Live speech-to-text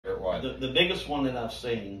The biggest one that I've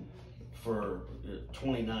seen for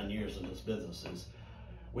 29 years in this business is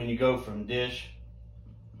when you go from dish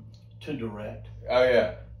to direct. Oh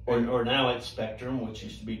yeah. Or now it's Spectrum, which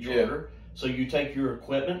used to be Charter. Yeah. So you take your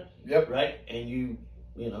equipment, right, and you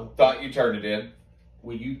know. Thought you turned it in.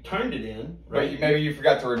 Well, you turned it in, right? But maybe you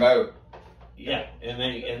forgot the remote. Yeah, and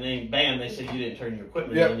they bam, they said you didn't turn your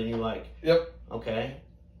equipment in, and you're like, okay.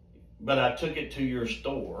 But I took it to your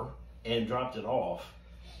store and dropped it off,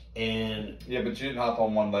 and yeah, but you didn't hop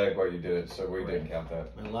on one leg while you did it, so we didn't count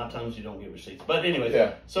that. And a lot of times you don't get receipts. But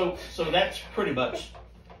anyway, so that's pretty much,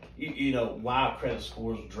 you know, why credit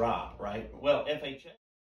scores drop, right? Well, FHA.